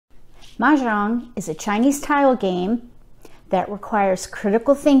Mahjong is a Chinese tile game that requires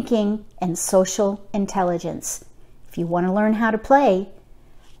critical thinking and social intelligence. If you want to learn how to play,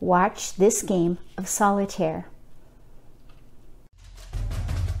 watch this game of solitaire.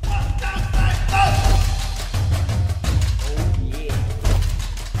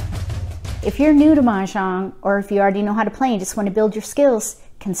 If you're new to Mahjong, or if you already know how to play and just want to build your skills,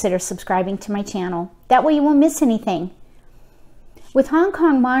 consider subscribing to my channel. That way you won't miss anything. With Hong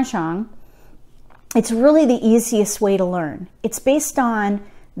Kong Mahjong, it's really the easiest way to learn. It's based on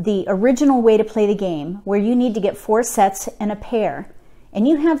the original way to play the game, where you need to get 4 sets and a pair. And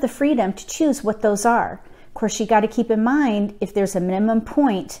you have the freedom to choose what those are. Of course, you got to keep in mind if there's a minimum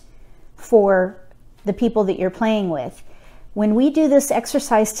point for the people that you're playing with. When we do this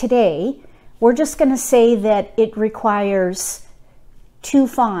exercise today, we're just going to say that it requires 2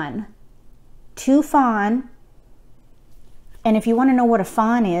 fawn. 2 fawn. And if you want to know what a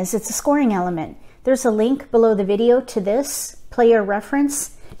fawn is, it's a scoring element. There's a link below the video to this player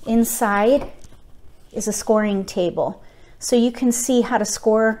reference. Inside is a scoring table, so you can see how to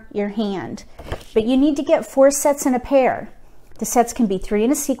score your hand. But you need to get 4 sets in a pair. The sets can be 3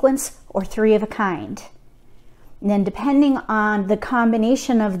 in a sequence or 3 of a kind. And then depending on the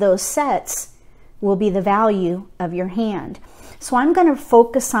combination of those sets will be the value of your hand. So I'm going to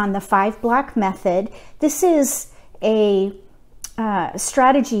focus on the 5-block method. This is a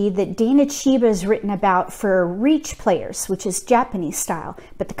strategy that Dana Chiba has written about for reach players, which is Japanese style,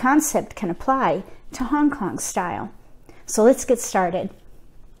 but the concept can apply to Hong Kong style. So let's get started.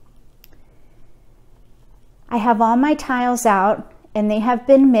 I have all my tiles out and they have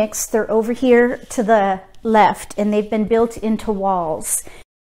been mixed. They're over here to the left and they've been built into walls.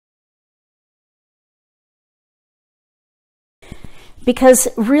 Because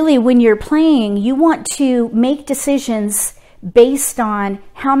really when you're playing, you want to make decisions based on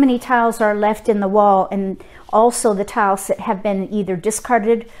how many tiles are left in the wall and also the tiles that have been either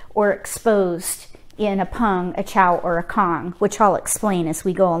discarded or exposed in a pung, a chow, or a kong, which I'll explain as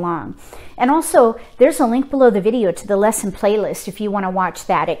we go along. And also, there's a link below the video to the lesson playlist if you want to watch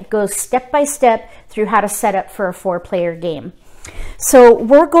that. It goes step by step through how to set up for a 4-player game. So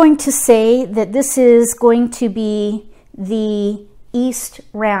we're going to say that this is going to be the East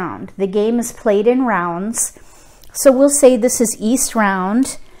round. The game is played in rounds. So we'll say this is East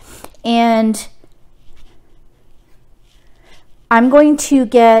round, and I'm going to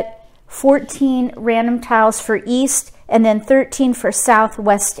get 14 random tiles for East and then 13 for South,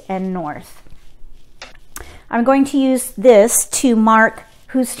 West, and North. I'm going to use this to mark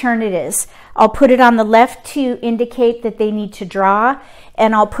whose turn it is. I'll put it on the left to indicate that they need to draw,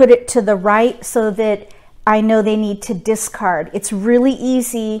 and I'll put it to the right so that I know they need to discard. It's really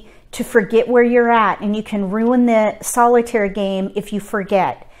easy to forget where you're at, and you can ruin the solitaire game if you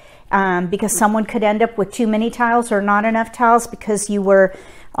forget, because someone could end up with too many tiles or not enough tiles because you were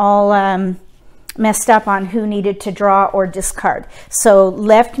all messed up on who needed to draw or discard. So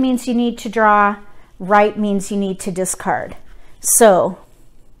left means you need to draw, right means you need to discard. So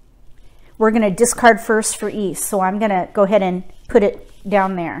we're going to discard first for East, so I'm going to go ahead and put it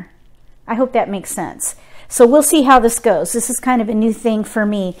down there. I hope that makes sense. So we'll see how this goes. This is kind of a new thing for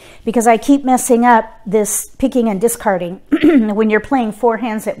me because I keep messing up this picking and discarding. When you're playing 4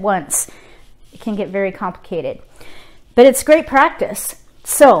 hands at once, it can get very complicated. But it's great practice.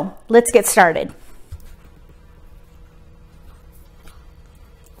 So let's get started.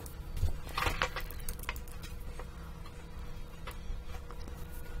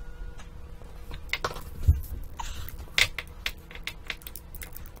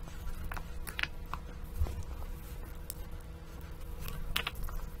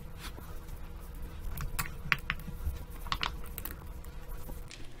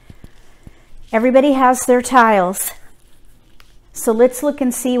 Everybody has their tiles. So let's look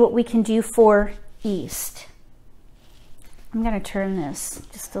and see what we can do for East. I'm going to turn this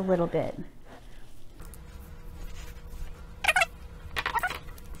just a little bit.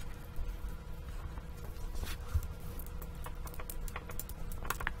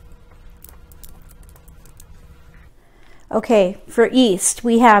 Okay, for East,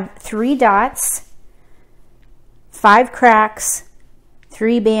 we have 3 dots, 5 cracks,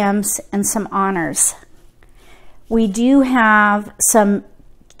 3 bams, and some honors. We do have some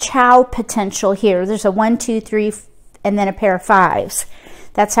chow potential here. There's a 1, 2, 3, and then a pair of 5s.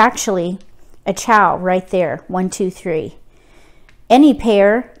 That's actually a chow right there, 1, 2, 3. Any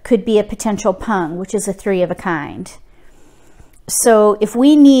pair could be a potential pung, which is a 3 of a kind. So if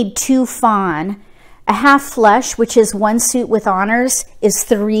we need 2 fawn, a half flush, which is 1 suit with honors, is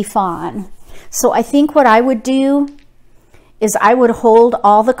 3 fawn. So I think what I would do is I would hold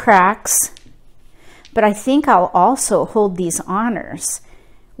all the cracks, but I think I'll also hold these honors.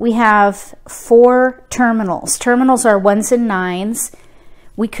 We have 4 terminals. Terminals are 1s and 9s.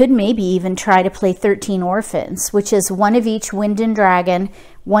 We could maybe even try to play 13 orphans, which is 1 of each wind and dragon,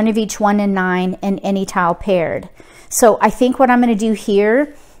 1 of each 1 and 9, and any tile paired. So I think what I'm going to do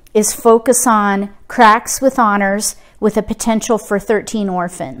here is focus on cracks with honors with a potential for 13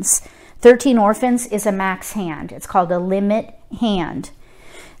 orphans. 13 orphans is a max hand. It's called a limit hand.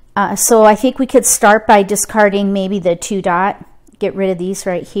 So I think we could start by discarding maybe the 2 dot. Get rid of these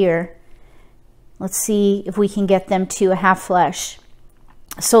right here. Let's see if we can get them to a half flush.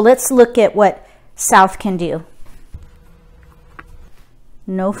 So let's look at what South can do.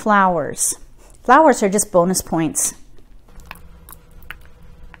 No flowers. Flowers are just bonus points.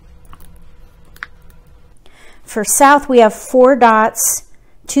 For South, we have 4 dots,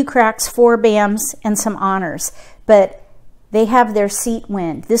 2 cracks, 4 bams, and some honors. But they have their seat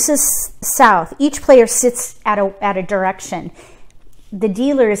wind. This is South. Each player sits at a direction. The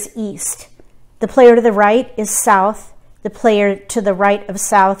dealer is East. The player to the right is South. The player to the right of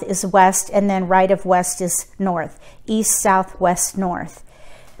South is West, and then right of West is North. East, South, West, North.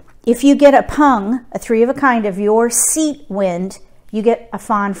 If you get a pung, a 3 of a kind of your seat wind, you get a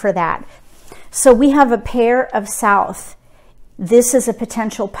fawn for that. So we have a pair of South. This is a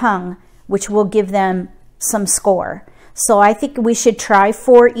potential pung, which will give them some score. So I think we should try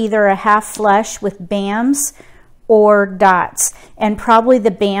for either a half flush with bams or dots. And probably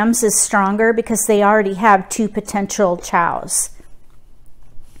the bams is stronger because they already have 2 potential chows.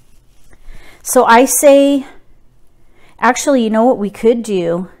 So I say, actually, you know what we could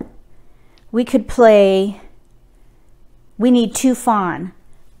do? We could play, we need 2 fawn.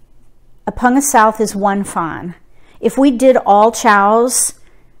 A pung of South is 1 fawn. If we did all chows,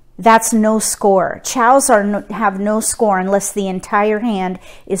 that's no score. Chows have no score unless the entire hand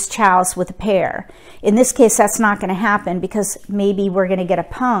is chows with a pair. In this case, that's not going to happen because maybe we're going to get a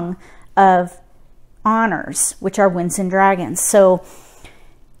pung of honors, which are winds and dragons. So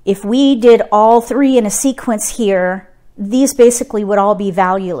if we did all 3 in a sequence here, these basically would all be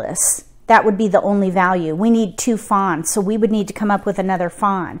valueless. That would be the only value. We need 2 fawns, so we would need to come up with another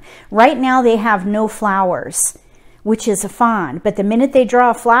fawn. Right now they have no flowers, which is a fawn, but the minute they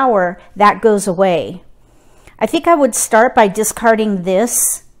draw a flower, that goes away. I think I would start by discarding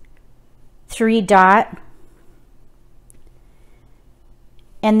this 3 dot,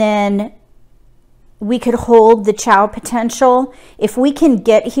 and then we could hold the chow potential. If we can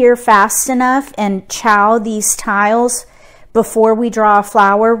get here fast enough and chow these tiles before we draw a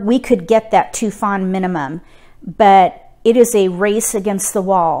flower, we could get that 2 fawn minimum, but it is a race against the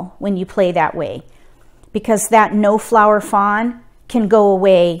wall when you play that way, because that no flower fawn can go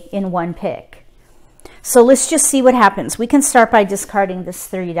away in 1 pick. So let's just see what happens. We can start by discarding this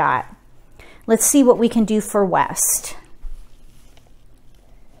 3 dot. Let's see what we can do for West.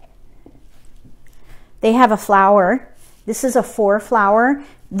 They have a flower. This is a 4 flower.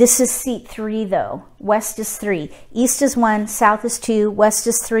 This is seat 3 though. West is 3. East is 1, South is 2, West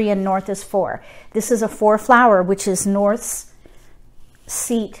is 3, and North is 4. This is a 4 flower, which is North's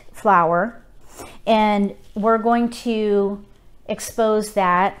seat flower. And we're going to expose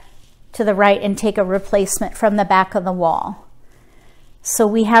that to the right and take a replacement from the back of the wall. So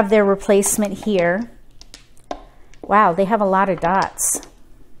we have their replacement here. Wow, they have a lot of dots.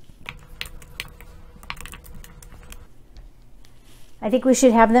 I think we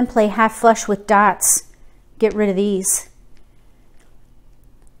should have them play half flush with dots. Get rid of these.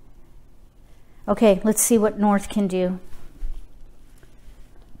 Okay, let's see what North can do.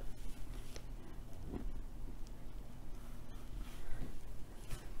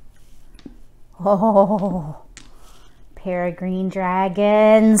 Oh, pair of green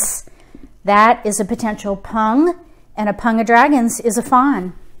dragons. That is a potential pung, and a pung of dragons is a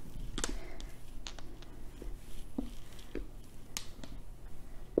fawn.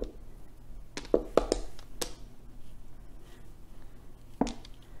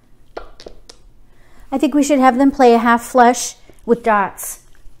 I think we should have them play a half flush with dots.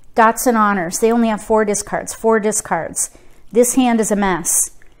 Dots and honors. They only have 4 discards. 4 discards. This hand is a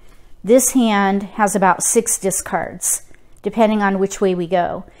mess. This hand has about 6 discards, depending on which way we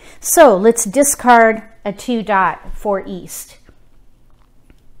go. So let's discard a 2 dot for East.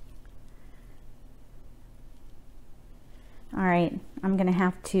 All right, I'm going to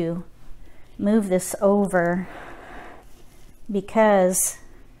have to move this over because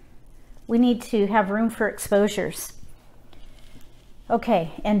we need to have room for exposures.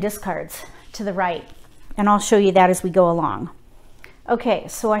 Okay, and discards to the right. And I'll show you that as we go along. Okay,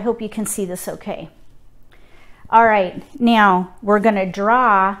 so I hope you can see this okay. All right, now we're going to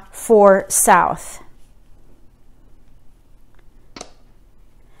draw for south.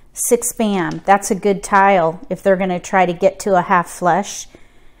 6 bam. That's a good tile if they're going to try to get to a half flush.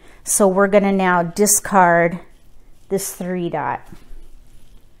 So we're going to now discard this 3 dot.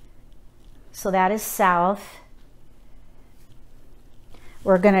 So that is south.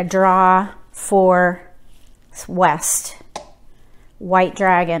 We're going to draw for west. White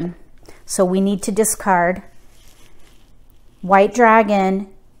dragon. So we need to discard. White dragon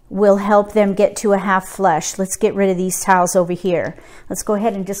will help them get to a half flush. Let's get rid of these tiles over here. Let's go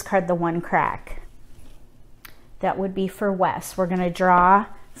ahead and discard the 1 crack. That would be for west. We're going to draw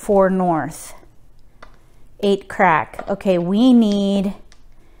for north. 8 crack. Okay, we need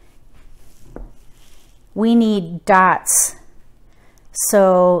dots.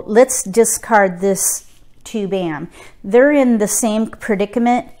 So let's discard this 2 bam. They're in the same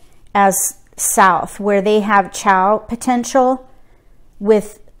predicament as south, where they have chow potential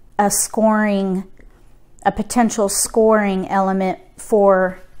with a potential scoring element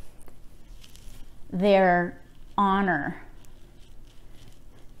for their honor.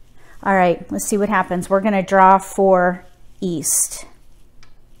 All right, let's see what happens. We're going to draw for east.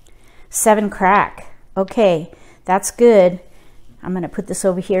 7 crack. Okay, that's good. I'm going to put this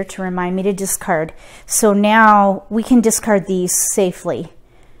over here to remind me to discard. So now we can discard these safely.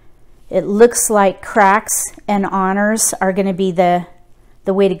 It looks like cracks and honors are going to be the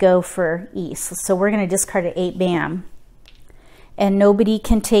way to go for east. So we're going to discard an 8 bam. And nobody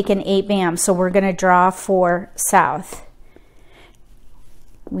can take an 8 bam, so we're going to draw for south.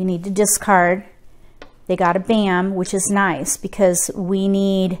 We need to discard. They got a bam, which is nice because we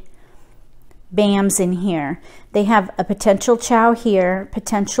need bams in here. They have a potential chow here,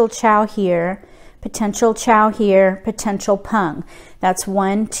 potential chow here, potential chow here, potential pung. That's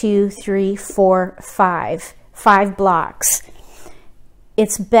 1, 2, 3, 4, 5. 5 blocks.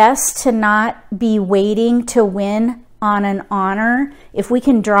 It's best to not be waiting to win on an honor. If we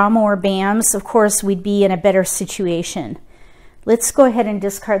can draw more bams, of course, we'd be in a better situation. Let's go ahead and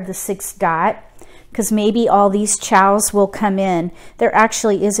discard the 6 dot because maybe all these chows will come in. There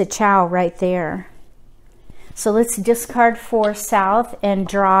actually is a chow right there. So let's discard for south and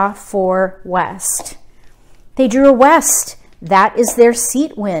draw for west. They drew a west. That is their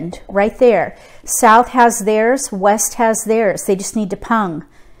seat wind right there. South has theirs, west has theirs. They just need to pung.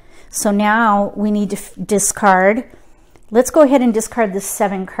 So now we need to discard. Let's go ahead and discard the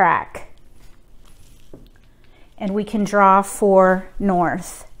 7 crack. And we can draw for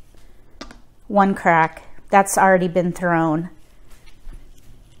north. 1 crack. That's already been thrown.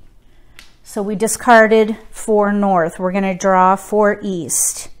 So we discarded for north. We're going to draw for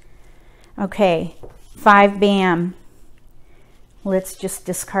east. Okay, 5 bam. Let's just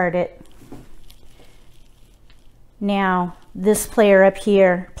discard it. Now, this player up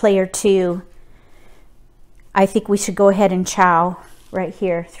here, player 2, I think we should go ahead and chow right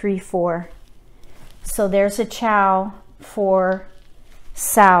here, 3, 4. So there's a chow for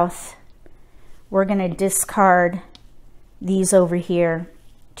south. We're going to discard these over here,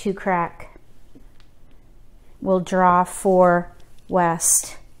 2 crack. We'll draw for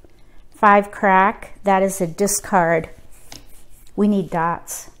west. 5 crack, that is a discard. We need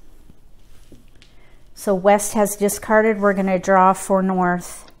dots. So west has discarded. We're going to draw for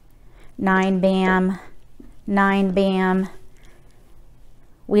north. 9 bam, 9 bam.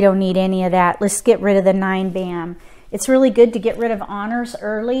 We don't need any of that. Let's get rid of the 9 bam. It's really good to get rid of honors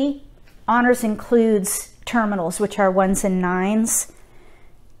early. Honors includes terminals, which are 1s and 9s,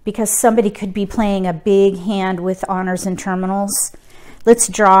 because somebody could be playing a big hand with honors and terminals. Let's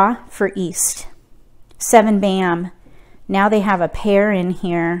draw for east. 7 bam. Now they have a pair in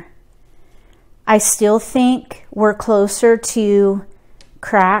here. I still think we're closer to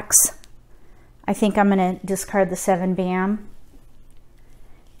cracks. I think I'm going to discard the 7 bam.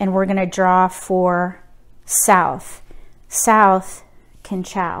 And we're going to draw for south. South can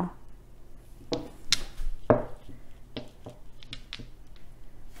chow.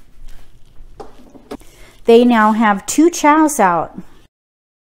 They now have 2 chows out.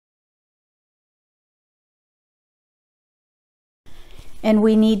 And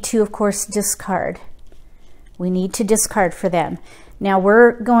we need to, of course, discard. We need to discard for them. Now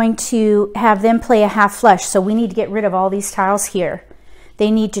we're going to have them play a half flush, so we need to get rid of all these tiles here.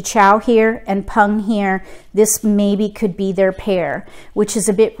 They need to chow here and pung here. This maybe could be their pair, which is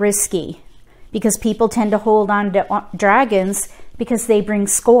a bit risky because people tend to hold on to dragons because they bring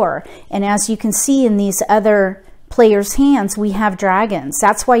score. And as you can see in these other players' hands, we have dragons.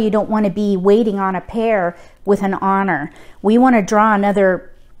 That's why you don't want to be waiting on a pair with an honor. We want to draw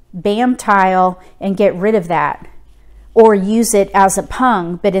another bam tile and get rid of that, or use it as a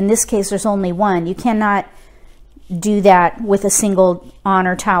pung, but in this case there's only one. You cannot do that with a single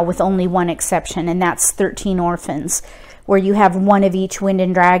honor tile with only one exception, and that's 13 orphans, where you have one of each wind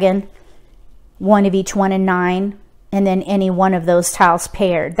and dragon, one of each 1 and 9, and then any one of those tiles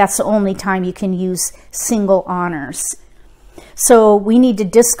paired. That's the only time you can use single honors. So we need to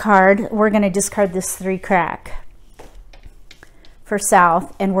discard. We're going to discard this 3 crack for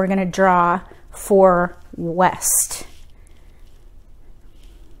south, and we're going to draw for west.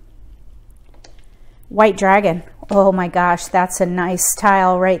 White dragon. Oh my gosh, that's a nice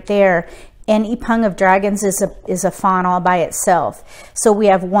tile right there. Any pung of dragons is a fawn all by itself. So we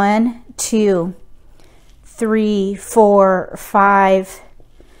have 1, 2, 3, 4, 5.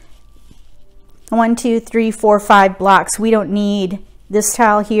 1, 2, 3, 4, 5 blocks. We don't need this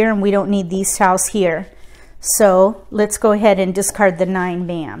tile here, and we don't need these tiles here. So let's go ahead and discard the 9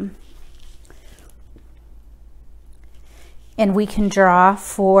 bam. And we can draw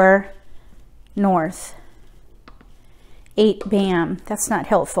for north. 8 bam. That's not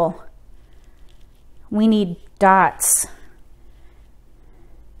helpful. We need dots.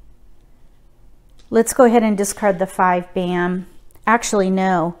 Let's go ahead and discard the 5 bam. Actually,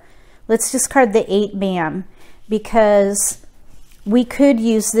 no. Let's discard the 8 bam, because we could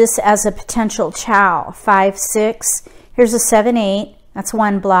use this as a potential chow. 5, 6. Here's a 7, 8. That's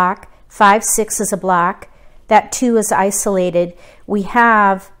 1 block. 5, 6 is a block. That 2 is isolated. We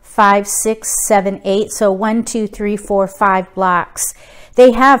have 5, 6, 7, 8. So 1, 2, 3, 4, 5 blocks.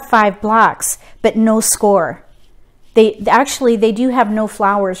 They have 5 blocks, but no score. They do have no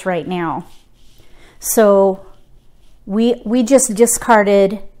flowers right now. So we just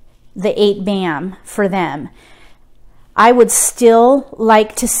discarded the 8 bam for them. I would still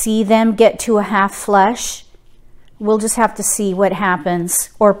like to see them get to a half flush. We'll just have to see what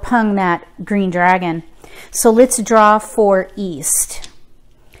happens, or pung that green dragon. So let's draw for east.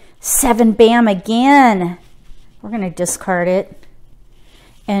 7 bam again. We're going to discard it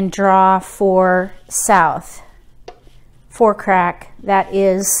and draw for south. 4 crack. That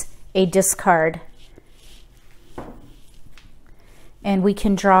is a discard. And we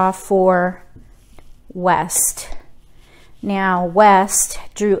can draw for west. Now west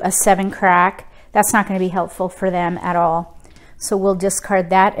drew a 7 crack. That's not going to be helpful for them at all. So we'll discard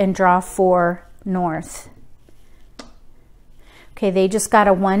that and draw for north. Okay, they just got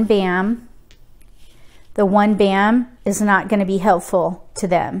a 1 bam. The 1 bam is not going to be helpful to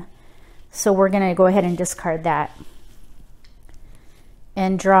them. So we're going to go ahead and discard that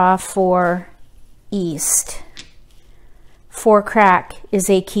and draw for east. 4 crack is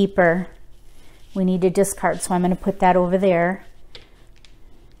a keeper. We need to discard, so I'm going to put that over there.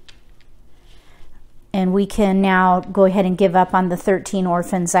 And we can now go ahead and give up on the 13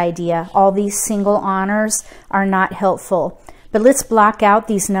 orphans idea. All these single honors are not helpful. But let's block out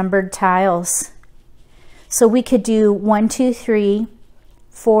these numbered tiles. So we could do 1, 2, 3,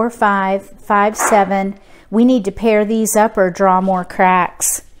 4, 5, 5, 7. We need to pair these up or draw more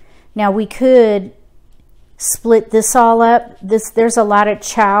cracks. Now we could split this all up. There's a lot of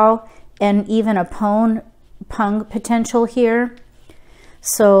chow and even a pung potential here.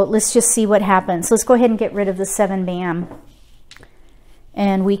 So let's just see what happens. Let's go ahead and get rid of the 7 bam.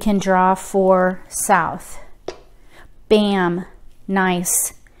 And we can draw for south. Bam.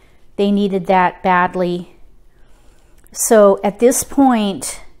 Nice. They needed that badly. So at this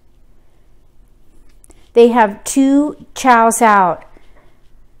point, they have 2 chows out.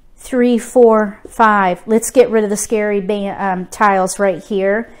 3, 4, 5. Let's get rid of the scary tiles right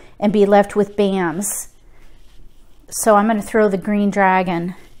here and be left with bams. So I'm going to throw the green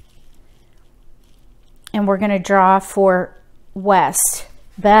dragon, and we're going to draw for west,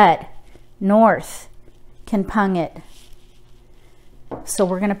 but north can pung it. So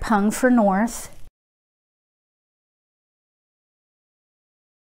we're going to pung for north.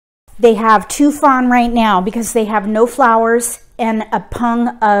 They have 2 fawn right now because they have no flowers and a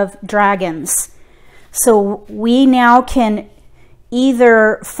pung of dragons. So we now can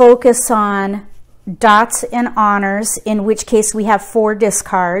either focus on dots and honors, in which case we have 4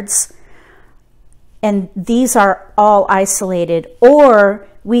 discards, and these are all isolated, or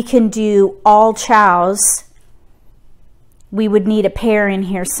we can do all chows. We would need a pair in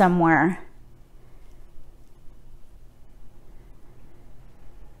here somewhere.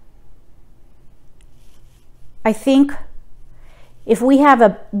 I think if we have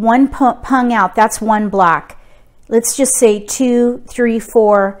a 1 pung out, that's 1 block. Let's just say 2, 3,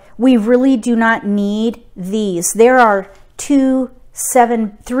 4. We really do not need these. There are 3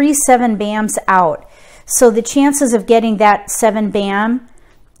 7 bams out. So the chances of getting that 7 bam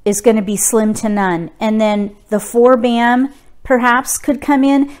is going to be slim to none. And then the 4 bam perhaps could come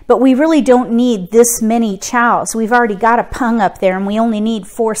in, but we really don't need this many chows. We've already got a pung up there and we only need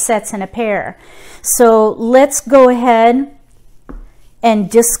 4 sets and a pair. So let's go ahead and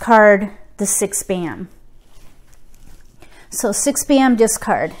discard the 6 bam. So 6 bam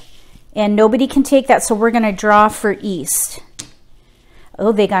discard, and nobody can take that, so we're going to draw for east.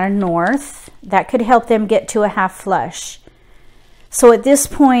 Oh, they got a north. That could help them get to a half flush. So at this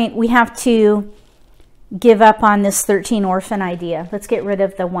point, we have to give up on this 13 orphan idea. Let's get rid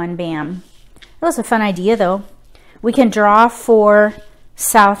of the 1 bam. That was a fun idea though. We can draw for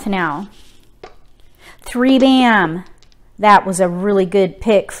south now. 3 bam. That was a really good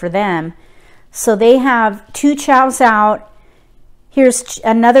pick for them. So they have 2 chows out. Here's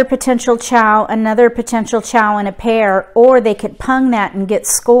another potential chow and a pair, or they could pung that and get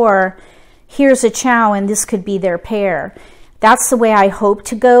score. Here's a chow and this could be their pair. That's the way I hope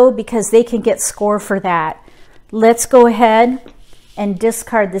to go because they can get score for that. Let's go ahead and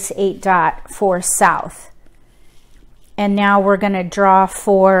discard this 8 dot for south. And now we're going to draw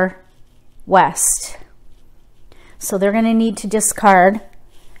for west. So they're going to need to discard.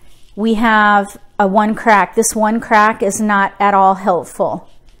 We have a 1 crack. This 1 crack is not at all helpful.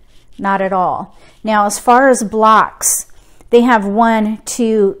 Not at all. Now, as far as blocks, they have 1,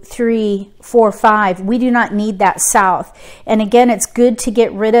 2, 3, 4, 5. We do not need that south. And again, it's good to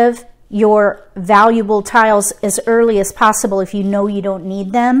get rid of your valuable tiles as early as possible if you know you don't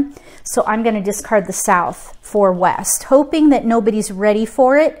need them. So I'm going to discard the south for west, hoping that nobody's ready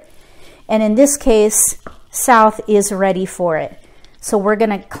for it. And in this case, south is ready for it. So we're going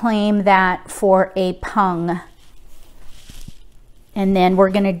to claim that for a pung. And then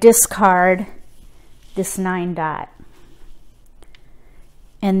we're going to discard this 9 dot.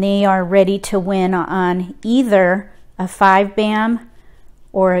 And they are ready to win on either a 5 bam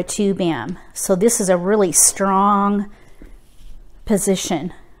or a 2 bam. So this is a really strong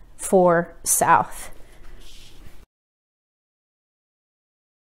position for south.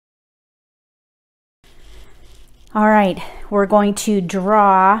 All right, we're going to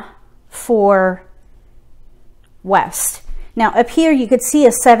draw for west. Now up here you could see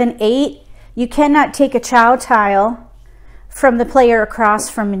a 7, 8. You cannot take a chow tile from the player across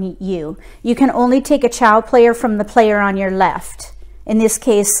from you. You can only take a chow player from the player on your left. In this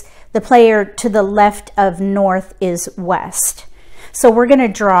case, the player to the left of north is west. So we're going to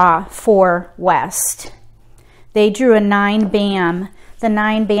draw for west. They drew a 9 bam. The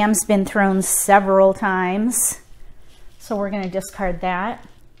 9 bam's been thrown several times. So we're going to discard that.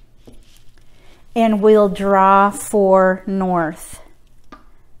 And we'll draw for north.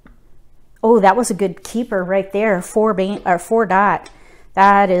 Oh, that was a good keeper right there, 4 dot.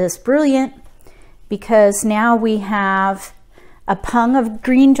 That is brilliant because now we have a pung of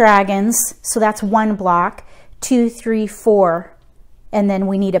green dragons. So that's 1 block, 2, 3, 4. And then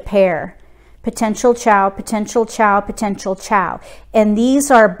we need a pair. Potential chow, potential chow, potential chow. And these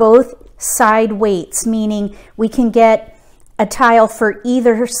are both side weights, meaning we can get a tile for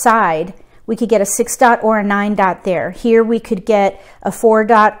either side. We could get a 6 dot or a 9 dot there. Here we could get a 4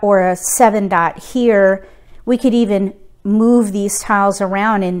 dot or a 7 dot. Here we could even move these tiles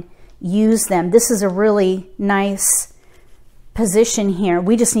around and use them. This is a really nice position here.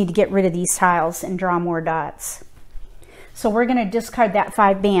 We just need to get rid of these tiles and draw more dots. So we're going to discard that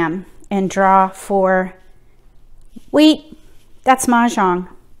 5 bam and draw for, wait, that's Mahjong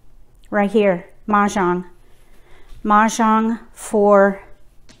right here, Mahjong. Mahjong for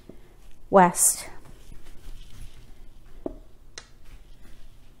west.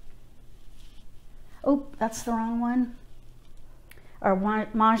 Oh, that's the wrong one. Or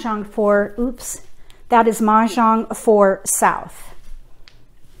Mahjong for, oops, that is Mahjong for south.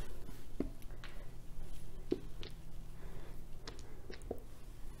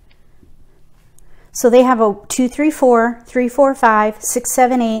 So they have a 2, 3, 4, 3, 4, 5, 6,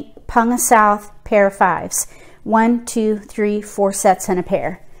 7, 8, pung a south, pair of 5s. 1, 2, 3, 4 sets and a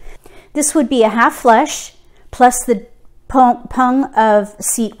pair. This would be a half flush plus the pung of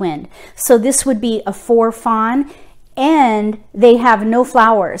seat wind. So this would be a 4 fawn, and they have no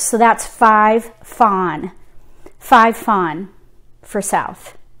flowers. So that's 5 fawn. 5 fawn for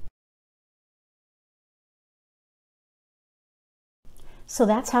south. So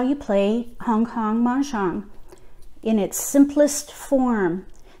that's how you play Hong Kong Mahjong in its simplest form.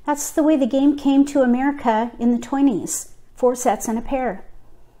 That's the way the game came to America in the 20s. 4 sets and a pair.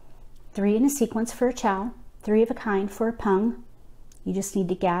 3 in a sequence for a chow, 3 of a kind for a pung. You just need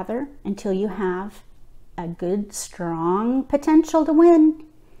to gather until you have a good, strong potential to win.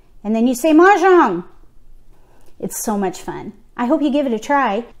 And then you say Mahjong. It's so much fun. I hope you give it a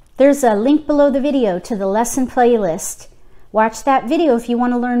try. There's a link below the video to the lesson playlist. Watch that video if you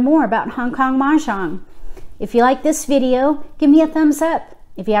want to learn more about Hong Kong Mahjong. If you like this video, give me a thumbs up.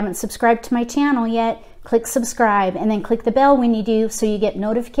 If you haven't subscribed to my channel yet, click subscribe and then click the bell when you do so you get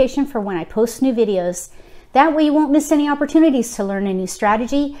notification for when I post new videos. That way you won't miss any opportunities to learn a new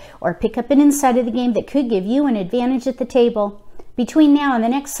strategy or pick up an insight of the game that could give you an advantage at the table. Between now and the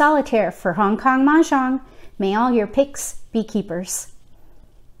next Solitaire for Hong Kong Mahjong, may all your picks be keepers.